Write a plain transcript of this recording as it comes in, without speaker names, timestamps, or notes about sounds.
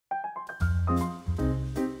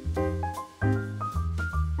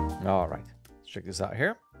All right, let's check this out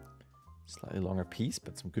here. Slightly longer piece,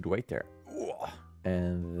 but some good weight there.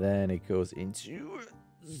 And then it goes into...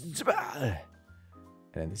 And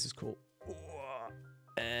then this is cool.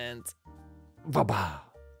 And...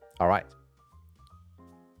 All right.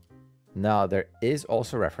 Now, there is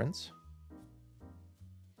also reference.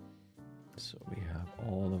 So we have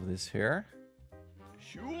all of this here.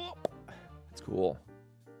 It's cool.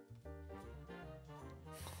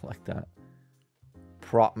 Like that.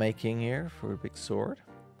 Prop making here for a big sword.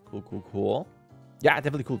 Cool, cool, cool. Yeah,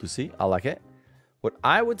 definitely cool to see. I like it. What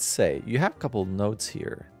I would say, you have a couple notes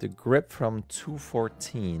here. The grip from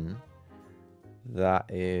 214.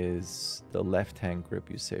 That is the left-hand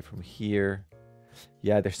grip, you say, from here.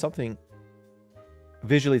 Yeah, there's something...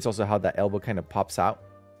 Visually, it's also how that elbow kind of pops out.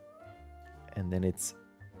 And then it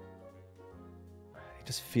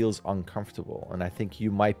just feels uncomfortable. And I think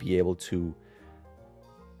you might be able to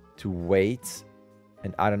wait.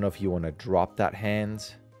 And I don't know if you want to drop that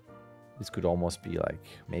hand. This could almost be like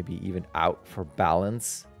maybe even out for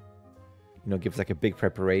balance. You know, gives like a big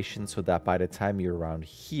preparation so that by the time you're around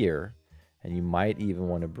here, and you might even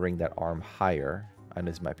want to bring that arm higher. And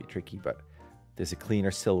this might be tricky, but there's a cleaner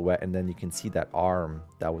silhouette. And then you can see that arm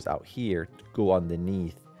that was out here go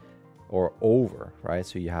underneath or over, right?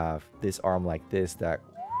 So you have this arm like this that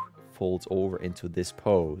folds over into this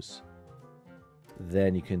pose.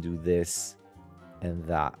 Then you can do this and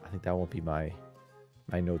that. I think that won't be my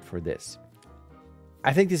note for this.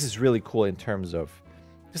 I think this is really cool in terms of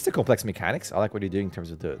just the complex mechanics. I like what you're doing in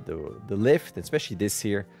terms of the lift, especially this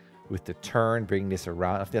here with the turn, bringing this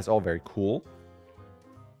around. I think that's all very cool.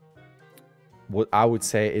 What I would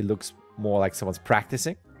say, it looks more like someone's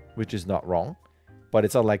practicing, which is not wrong. But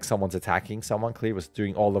it's not like someone's attacking someone. Clearly was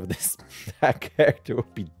doing all of this. That character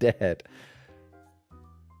would be dead.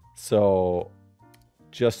 So,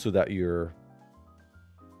 just so that you're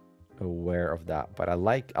aware of that. But I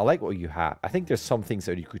like what you have. I think there's some things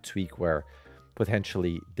that you could tweak where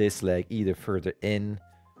potentially this leg either further in,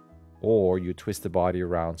 or you twist the body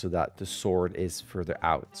around so that the sword is further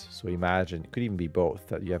out. So imagine, it could even be both,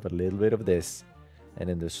 that you have a little bit of this and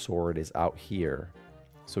then the sword is out here.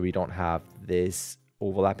 So we don't have this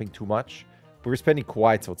overlapping too much. But we're spending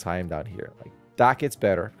quite some time down here. Like that gets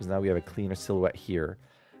better because now we have a cleaner silhouette here.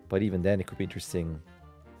 But even then it could be interesting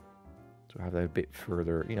to have that a bit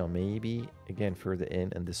further, you know, maybe again further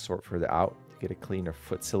in and this sword further out to get a cleaner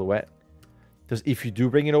foot silhouette. Because if you do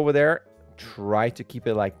bring it over there, try to keep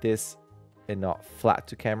it like this and not flat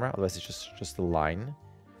to camera, otherwise it's just a line.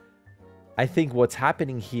 I think what's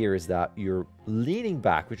happening here is that you're leaning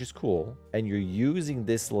back, which is cool, and you're using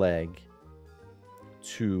this leg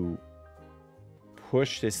to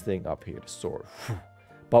push this thing up here, the sword.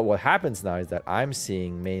 But what happens now is that I'm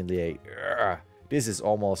seeing mainly this is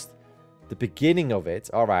almost the beginning of it.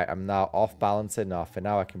 All right, I'm now off balance enough, and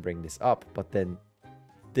now I can bring this up, but then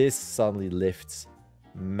this suddenly lifts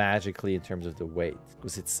magically in terms of the weight,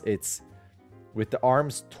 because it's with the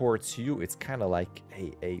arms towards you, it's kind of like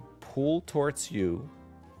a pull towards you,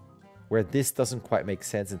 where this doesn't quite make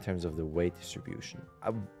sense in terms of the weight distribution.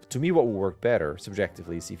 To me, what will work better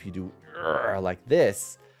subjectively is if you do like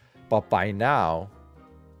this, but by now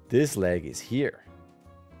this leg is here,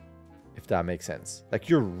 if that makes sense. Like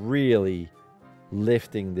you're really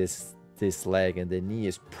lifting this leg, and the knee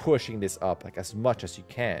is pushing this up like as much as you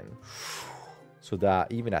can, so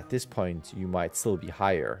that even at this point you might still be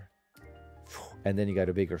higher, and then you got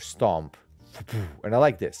a bigger stomp. And I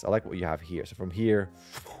like this. I like what you have here. So from here,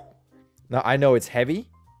 now I know it's heavy,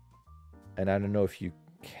 and I don't know if you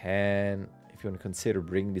want to consider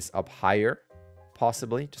bringing this up higher,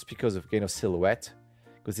 possibly just because of gain of silhouette,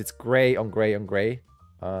 because it's gray on gray on gray.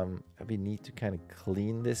 We need to kind of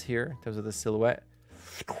clean this here in terms of the silhouette.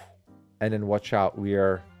 And then watch out, we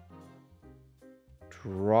are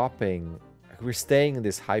dropping, we're staying in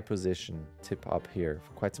this high position, tip up here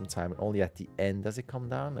for quite some time, and only at the end does it come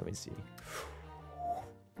down. Let me see.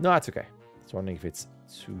 No, that's okay. I was wondering if it's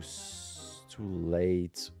too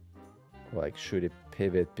late, or like should it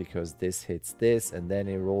pivot because this hits this and then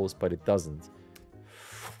it rolls, but it doesn't.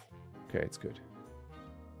 Okay, it's good.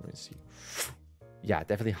 Let me see. Yeah,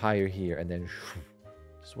 definitely higher here, and then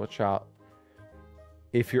just watch out.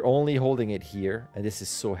 If you're only holding it here, and this is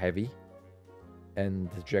so heavy, and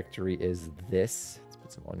the trajectory is this, let's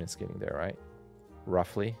put some onion skinning there, right?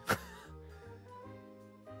 Roughly.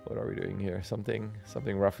 What are we doing here? Something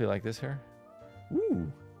roughly like this here.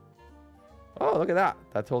 Ooh. Oh, look at that.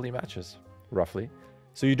 That totally matches, roughly.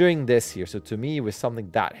 So you're doing this here. So to me, with something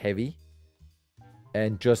that heavy,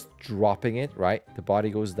 and just dropping it, right? The body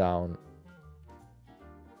goes down.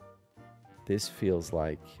 This feels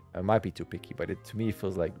like, I might be too picky, but to me it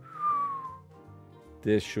feels like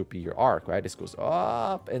this should be your arc, right? This goes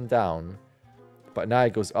up and down, but now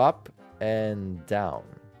it goes up and down.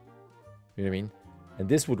 You know what I mean? And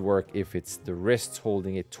this would work if it's the wrists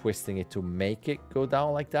holding it, twisting it to make it go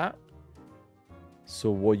down like that. So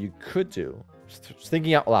what you could do, just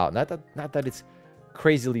thinking out loud, not that it's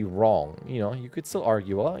crazily wrong, you know, you could still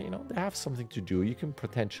argue, well, you know, they have something to do. You can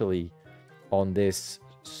potentially on this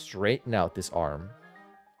straighten out this arm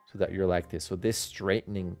so that you're like this. So this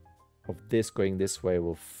straightening of this going this way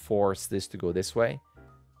will force this to go this way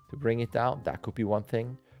to bring it down. That could be one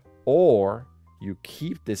thing. Or you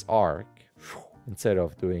keep this arc instead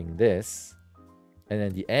of doing this, and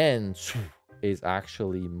then the end is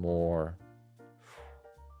actually more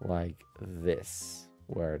like this,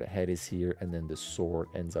 where the head is here and then the sword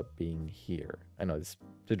ends up being here. I know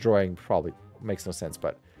the drawing probably makes no sense,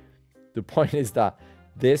 but the point is that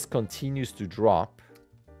this continues to drop.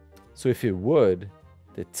 So if it would,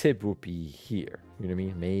 the tip would be here. You know what I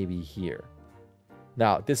mean? Maybe here.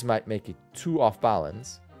 Now, this might make it too off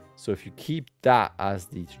balance. So if you keep that as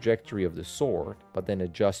the trajectory of the sword, but then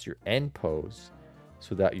adjust your end pose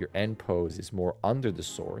so that your end pose is more under the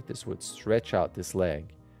sword, this would stretch out this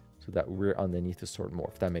leg so that we're underneath the sword more,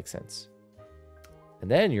 if that makes sense.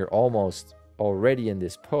 And then you're almost already in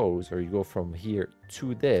this pose, or you go from here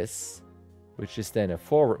to this, which is then a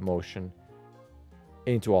forward motion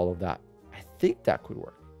into all of that. I think that could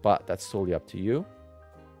work, but that's totally up to you.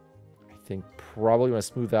 I think probably want to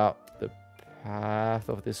smooth out the path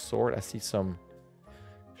of this sword. I see some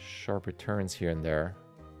sharper turns here and there.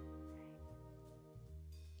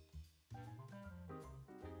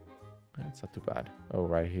 It's not too bad. Oh,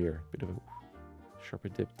 right here. Bit of a sharper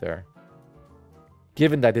dip there.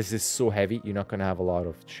 Given that this is so heavy, you're not going to have a lot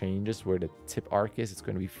of changes where the tip arc is. It's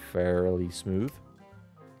going to be fairly smooth.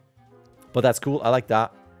 But that's cool. I like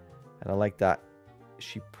that. And I like that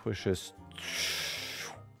she pushes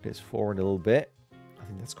this forward a little bit. I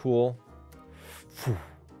think that's cool.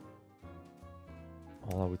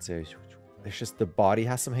 All I would say is it's just the body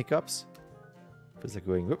has some hiccups. Feels like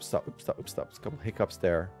going, oops, stop, oops, stop, oops, stop. There's a couple hiccups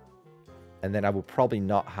there. And then I would probably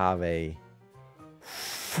not have a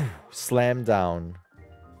slam down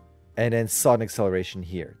and then sudden acceleration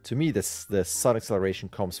here. To me, the sudden acceleration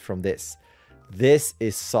comes from this. This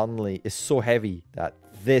is suddenly is so heavy that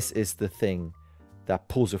this is the thing that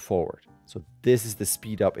pulls it forward. So this is the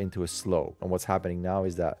speed up into a slow. And what's happening now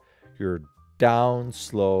is that you're down,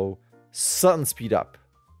 slow, sudden speed up.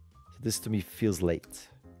 So this to me feels late.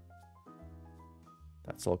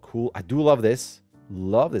 That's all cool. I do love this.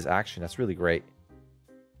 Love this action. That's really great.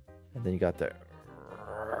 And then you got the...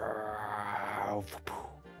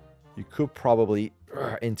 You could probably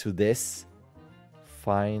into this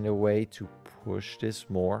find a way to push this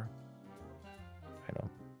more. I know,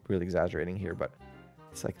 really exaggerating here, but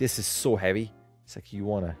it's like this is so heavy. It's like you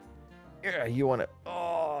want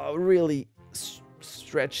to really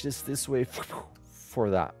stretch this way for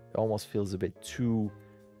that. It almost feels a bit too...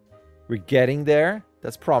 We're getting there.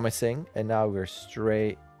 That's promising. And now we're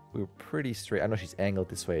straight. We're pretty straight. I know she's angled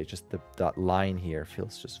this way. It's just that line here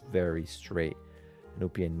feels just very straight. And it'll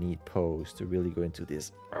be a neat pose to really go into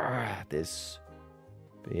this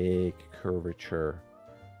big curvature.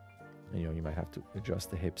 You know, you might have to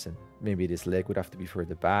adjust the hips, and maybe this leg would have to be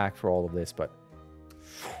further back for all of this, but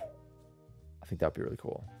I think that'd be really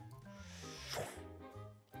cool.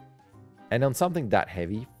 And on something that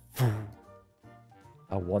heavy,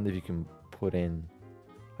 I wonder if you can put in,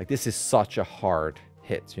 like, this is such a hard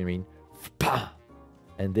hit, you know what I mean?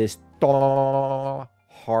 And this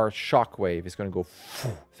hard shockwave is going to go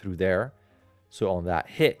through there. So on that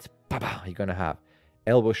hit, you're going to have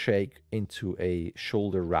elbow shake into a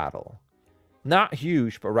shoulder rattle. Not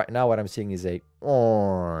huge, but right now what I'm seeing is like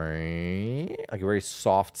a very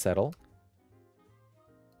soft settle.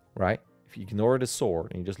 Right? If you ignore the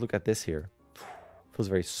sword and you just look at this here, it feels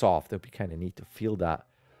very soft. It'll be kind of neat to feel that.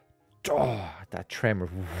 That tremor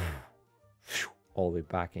all the way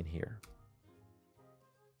back in here.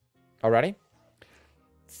 Alrighty.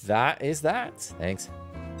 That is that. Thanks.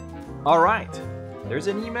 All right. There's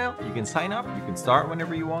an email. You can sign up. You can start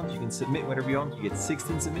whenever you want. You can submit whenever you want. You get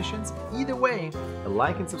 16 submissions. Either way, a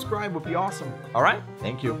like and subscribe would be awesome. All right.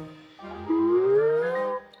 Thank you.